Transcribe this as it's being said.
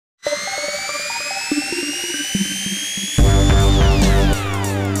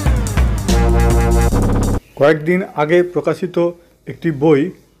কয়েকদিন আগে প্রকাশিত একটি বই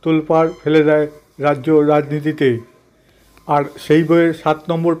তোলপাড় ফেলে দেয় রাজ্য রাজনীতিতে। আর সেই বইয়ের 7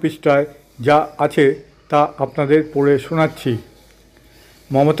 নম্বর পৃষ্ঠায় যা আছে তা আপনাদের পড়ে শোনাচ্ছি।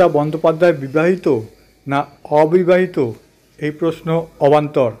 মমতা বন্দ্যোপাধ্যায় বিবাহিত না অবিবাহিত, এই প্রশ্ন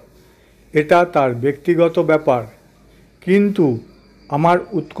অবান্তর। এটা তার ব্যক্তিগত ব্যাপার। কিন্তু আমার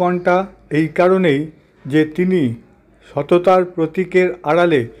উৎকণ্ঠা এই কারণেই যে তিনি সততার প্রতীকের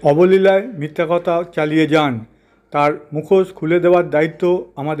আড়ালে অবলীলায় মিথ্যা কথা চালিয়ে যান। তার মুখোশ খুলে দেওয়ার দায়িত্ব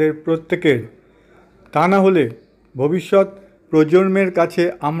আমাদের প্রত্যেকের। তা না হলে ভবিষ্যৎ প্রজন্মের কাছে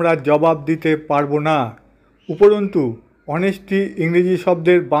আমরা জবাব দিতে পারবো না। উপরন্তু অনেস্টি ইংরেজি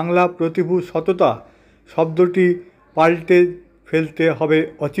শব্দের বাংলা প্রতিভূ সততা শব্দটি পাল্টে ফেলতে হবে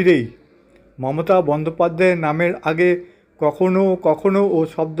অচিরেই। মমতা বন্দ্যোপাধ্যায়ের নামের আগে কখনো কখনো ও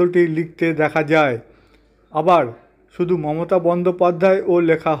শব্দটি লিখতে দেখা যায়, আবার শুধু মমতা বন্দ্যোপাধ্যায় ও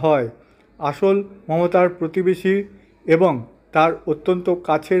লেখা হয়। আসল মমতার প্রতিবেশী এবং তার অত্যন্ত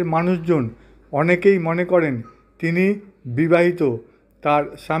কাছের মানুষজন অনেকেই মনে করেন তিনি বিবাহিত। তার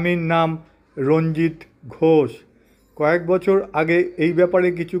স্বামীর নাম রঞ্জিত ঘোষ। কয়েক বছর আগে এই ব্যাপারে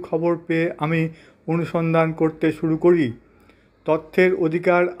কিছু খবর পেয়ে আমি অনুসন্ধান করতে শুরু করি। তথ্যের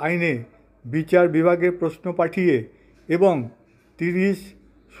অধিকার আইনে বিচার বিভাগে প্রশ্ন পাঠিয়ে এবং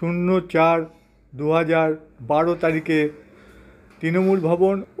 30/04/2012 তারিখে তৃণমূল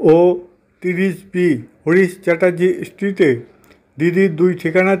ভবন ও 30B হরিশ চ্যাটার্জি স্ট্রিটে দিদির 2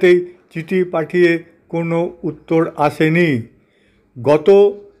 ঠিকানাতেই চিঠি পাঠিয়ে কোনো উত্তর আসেনি। গত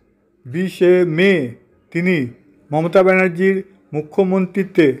 20 মে তিনি মমতা ব্যানার্জির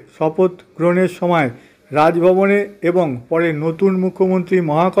মুখ্যমন্ত্রীত্বে শপথ গ্রহণের সময় রাজভবনে এবং পরে নতুন মুখ্যমন্ত্রী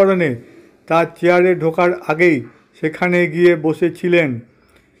মহাকরণে তার চেয়ারে ঢোকার আগেই সেখানে গিয়ে বসেছিলেন।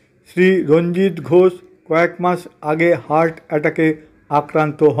 শ্রী রঞ্জিত ঘোষ কয়েক মাস আগে হার্ট অ্যাটাকে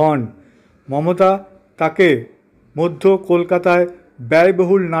আক্রান্ত হন। মমতা তাকে মধ্য কলকাতায়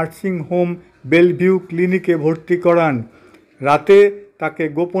ব্যয়বহুল নার্সিং হোম বেলভিউ ক্লিনিকে ভর্তি করান। রাতে তাকে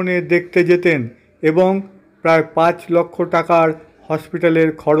গোপনে দেখতে যেতেন এবং প্রায় 5 লক্ষ টাকার হসপিটালের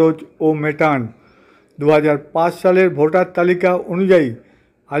খরচ ও মেটান। 2005 সালের ভোটার তালিকা অনুযায়ী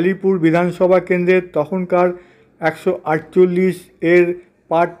আলিপুর বিধানসভা কেন্দ্রের তখনকার 148 এর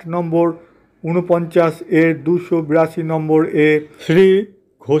পার্ট নম্বর 49 এর 282 নম্বর এ শ্রী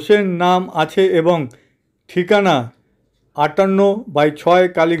ঘোষের নাম আছে এবং ঠিকানা 58/6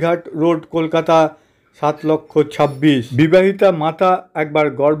 কালীঘাট রোড, কলকাতা 7,26,000। বিবাহিতা মাতা একবার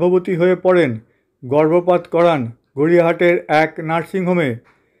গর্ভবতী হয়ে পড়েন। গর্ভপাত করান গড়িয়াহাটের এক নার্সিংহোমে।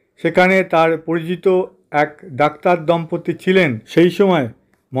 সেখানে তার পরিচিত এক ডাক্তার দম্পতি ছিলেন। সেই সময়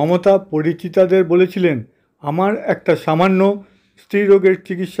মমতা পরিচিতাদের বলেছিলেন, আমার একটা সামান্য স্ত্রীরোগের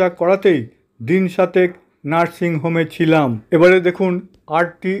চিকিৎসা করাতেই দিন 7 নার্সিংহোমে ছিলাম। এবারে দেখুন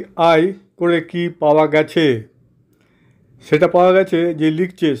RTI করে কি পাওয়া গেছে। সেটা পাওয়া গেছে যে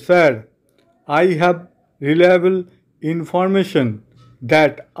লিখছে, sir, I have reliable information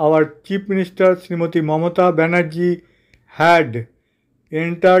that our Chief Minister Srimati Mamata Banerjee had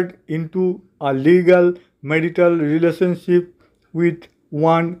entered into a legal marital relationship with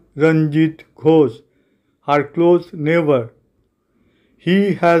one Ranjit Ghosh, her close neighbor. He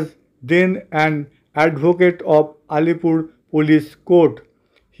has then an advocate of Alipur Police Court.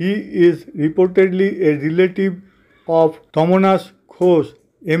 He is reportedly a relative of Tomonas Ghosh,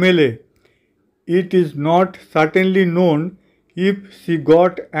 MLA. It is not certainly known if she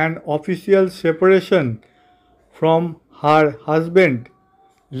got an official separation from her husband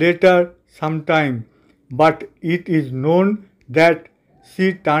later sometime, but it is known that she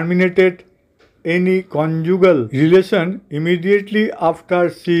terminated any conjugal relation immediately after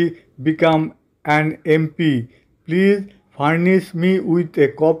she became an MP. Please furnish me with a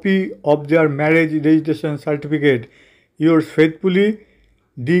copy of their marriage registration certificate. Yours faithfully,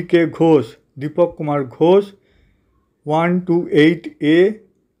 D.K. Ghosh, Deepak Kumar Ghosh, 128A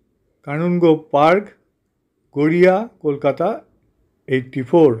kanungo park, Garia, Kolkata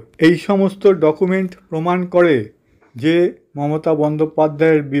 84। এই সমস্ত document প্রমাণ করে যে মমতা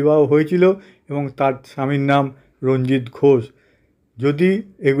বন্দ্যোপাধ্যায়ের বিবাহ হয়েছিল এবং তার স্বামীর নাম রঞ্জিত ঘোষ। যদি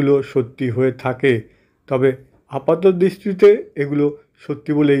এগুলো সত্যি হয়ে থাকে তবে আপাত দৃষ্টিতে এগুলো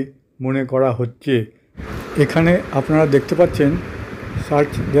সত্যি বলেই মনে করা হচ্ছে। এখানে আপনারা দেখতে পাচ্ছেন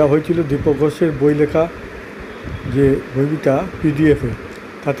সার্চ দেওয়া হয়েছিল দীপক ঘোষের বই লেখা যে বইটা PDF-এ,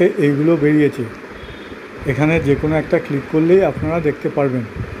 তাতে এইগুলো বেরিয়েছে। এখানে যে কোনো একটা ক্লিক করলেই আপনারা দেখতে পারবেন।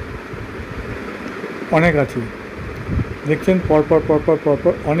 অনেক আছে, দেখছেন পরপর পরপর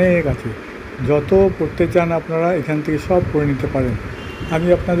পরপর অনেক আছে। যত পড়তে চান আপনারা এখান থেকে সব পড়ে নিতে পারেন। আমি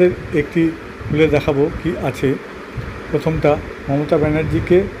আপনাদের একটি খুলে দেখাবো কি আছে। প্রথমটা, মমতা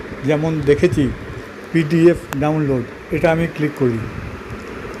ব্যানার্জিকে যেমন দেখেছি পিডিএফ ডাউনলোড, এটা আমি ক্লিক করি,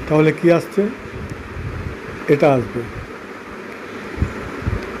 তাহলে কি আসছে? এটা আসবে।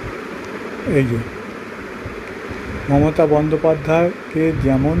 এই যে মমতা বন্দ্যোপাধ্যায়কে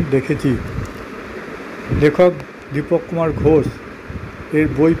যেমন দেখেছি, লেখক দীপক কুমার ঘোষ, এর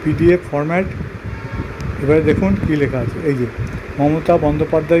বই পিডিএফ ফরম্যাট। এবারে দেখুন কী লেখা আছে। এই যে মমতা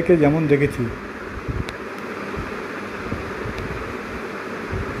বন্দ্যোপাধ্যায়কে যেমন দেখেছি,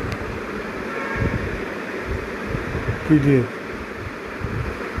 পিডিএফ।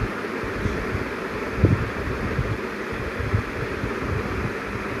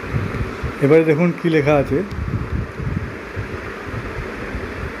 এবারে দেখুন কী লেখা আছে।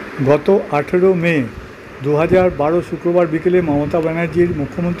 গত 18 মে 2012 শুক্রবার বিকেলে মমতা ব্যানার্জির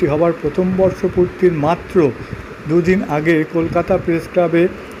মুখ্যমন্ত্রী হবার প্রথম বর্ষপূর্তির মাত্র দুদিন আগে কলকাতা প্রেস ক্লাবে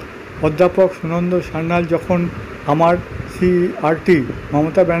অধ্যাপক সুনন্দ সান্যাল যখন আমার CRT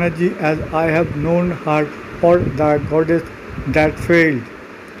Mamata Banerjee as I have known her or the goddess that field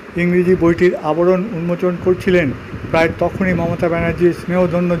ইংরেজি বইটির আবরণ উন্মোচন করছিলেন, প্রায় তখনই মমতা ব্যানার্জির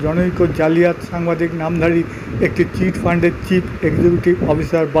স্নেহধন্য জনৈক জালিয়াত সাংবাদিক নামধারী একটি চিট ফান্ডের চিফ এক্সিকিউটিভ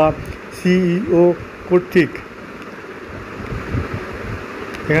অফিসার বা CEO কর্তৃক,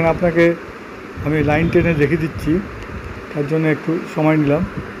 এখানে আপনাকে আমি লাইন টেনে লিখে দিচ্ছি, তার জন্য একটু সময় নিলাম।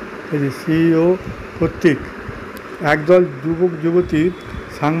 এই যে CEO কর্তৃক একদল যুবক যুবতী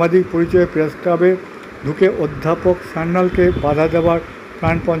সাংবাদিক পরিচয়ে প্রেস ক্লাবে ঢুকে অধ্যাপক সান্যালকে বাধা দেওয়ার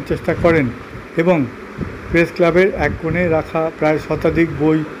প্রাণপণ চেষ্টা করেন এবং প্রেস ক্লাবের এক কোণে রাখা প্রায় শতাধিক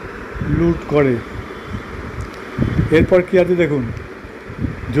বই লুট করে। এরপর কী আছে দেখুন।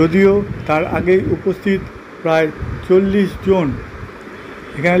 যদিও তার আগেই উপস্থিত প্রায় 40 জন,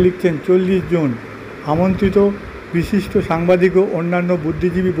 এখানে লিখছেন 40 জন আমন্ত্রিত বিশিষ্ট সাংবাদিক ও অন্যান্য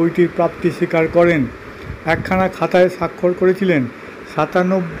বুদ্ধিজীবী বইটির প্রাপ্তি স্বীকার করেন। একখানা খাতায় স্বাক্ষর করেছিলেন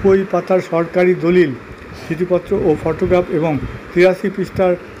 97 পাতার সরকারি দলিল, চিঠিপত্র ও ফটোগ্রাফ এবং 83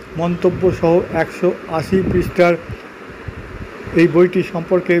 পৃষ্ঠার মন্তব্য সহ 180 পৃষ্ঠার এই বইটি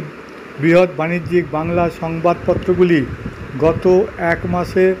সম্পর্কে বৃহৎ বাণিজ্যিক বাংলা সংবাদপত্রগুলি গত 1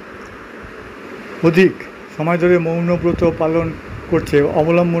 মাসে অধিক সময় ধরে মৌনব্রত পালন করছে,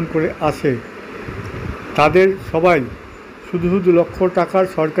 অবলম্বন করে আসে। তাদের সবাই শুধু লক্ষ টাকার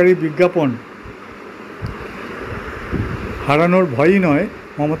সরকারি বিজ্ঞাপন হারানোর ভয়ই নয়,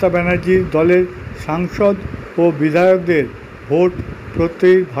 মমতা ব্যানার্জির দলের সাংসদ ও বিধায়কদের ভোট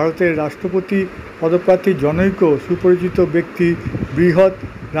প্রত্যয়ী ভারতের রাষ্ট্রপতি পদপ্রার্থী জনৈক সুপরিচিত ব্যক্তি বৃহৎ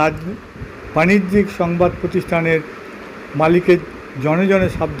বাণিজ্যিক সংবাদ প্রতিষ্ঠানের মালিকের জনে জনে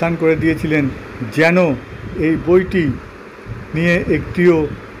সাবধান করে দিয়েছিলেন যেন এই বইটি নিয়ে একটিও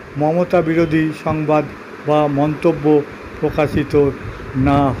মমতা বিরোধী সংবাদ বা মন্তব্য প্রকাশিত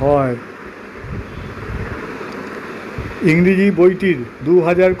না হয়। ইংরেজি বইটির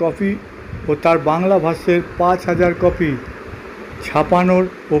 2000 কপি ও তার বাংলা ভাষ্যের 5000 কপি ছাপানোর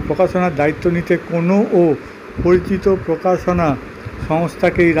ও প্রকাশনার দায়িত্ব নিতে কোনো পরিচিত প্রকাশনা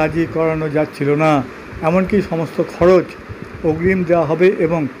সংস্থাকেই রাজি করানো যাচ্ছিল না। এমনকি সমস্ত খরচ অগ্রিম দেওয়া হবে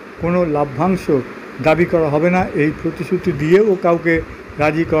এবং কোনো লাভ্যাংশ দাবি করা হবে না, এই প্রতিশ্রুতি দিয়েও কাউকে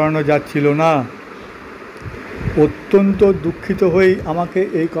রাজি করানো যাচ্ছিল না। অত্যন্ত দুঃখিত হয়েই আমাকে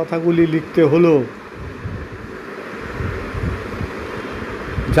এই কথাগুলি লিখতে হলো,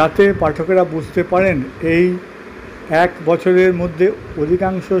 যাতে পাঠকেরা বুঝতে পারেন এই 1 বছরের মধ্যে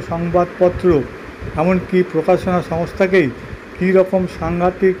অধিকাংশ সংবাদপত্র এমনকি প্রকাশনা সংস্থাকেই কী রকম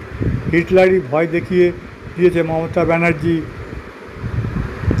সাংঘাতিক হিটলারি ভয় দেখিয়ে দিয়েছে মমতা ব্যানার্জি।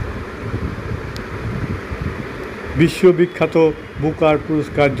 বিশ্ববিখ্যাত বুকার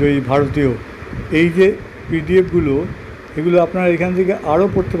পুরস্কার জয়ী ভারতীয়। এই যে পিডিএফগুলো, এগুলো আপনারা এখান থেকে আরও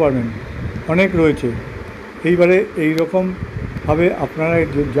পড়তে পারবেন, অনেক রয়েছে। এইবারে এই রকমভাবে আপনারা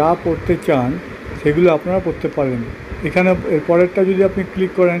যা পড়তে চান সেগুলো আপনারা পড়তে পারেন। এখানে এর পরেরটা যদি আপনি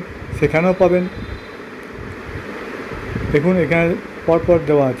ক্লিক করেন সেখানেও পাবেন। দেখুন এখানে পরপর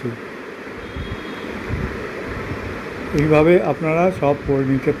দেওয়া আছে, এইভাবে আপনারা সব পড়ে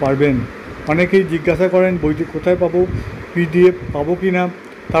নিতে পারবেন। অনেকেই জিজ্ঞাসা করেন বইটি কোথায় পাবো, পিডিএফ পাবো কি না।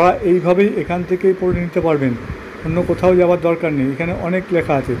 তারা এইভাবেই এখান থেকেই পড়ে নিতে পারবেন, অন্য কোথাও যাওয়ার দরকার নেই। এখানে অনেক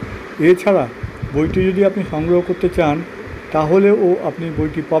লেখা আছে। এছাড়া বইটি যদি আপনি সংগ্রহ করতে চান তাহলেও আপনি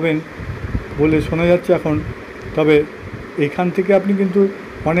বইটি পাবেন বলে শোনা যাচ্ছে এখন। তবে এখান থেকে আপনি কিন্তু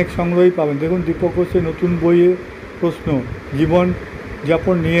অনেক সংগ্রহই পাবেন। দেখুন দীপক ঘোষের নতুন বইয়ে প্রশ্ন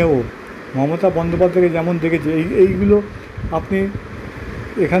জীবনযাপন নিয়েও মমতা বন্দ্যোপাধ্যায়কে যেমন দেখেছে, এইগুলো আপনি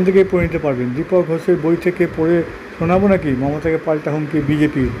এখান থেকেই পড়ে নিতে পারবেন। দীপক ঘোষের বই থেকে পড়ে শোনাবো নাকি মমতাকে পাল্টা হুমকি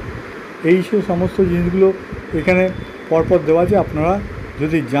বিজেপির, এই সমস্ত জিনিসগুলো এখানে পরপর দেওয়া আছে। আপনারা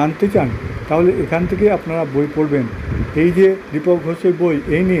যদি জানতে চান তাহলে এখান থেকে আপনারা বই পড়বেন। এই যে দীপক ঘোষের বই,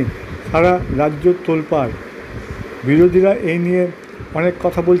 এই নিয়ে সারা রাজ্য তোলপাড়। বিরোধীরা এই নিয়ে অনেক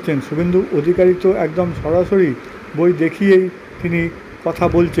কথা বলছেন। শুভেন্দু অধিকারী তো একদম সরাসরি বই দেখিয়েই তিনি কথা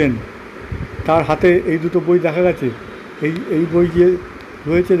বলছেন। তার হাতে এই দুটো বই দেখা গেছে। এই বই যে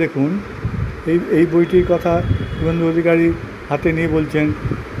রয়েছে দেখুন, এই বইটির কথা শুভেন্দু অধিকারী হাতে নিয়ে বলছেন।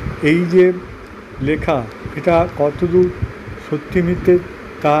 এই যে লেখা, এটা কতদূর সত্যি মিথ্যে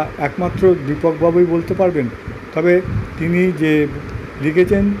তা একমাত্র দীপকবাবুই বলতে পারবেন। তবে তিনি যে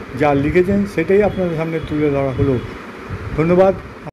লিখেছেন, যা লিখেছেন সেটাই আপনাদের সামনে তুলে ধরা হলো। ধন্যবাদ।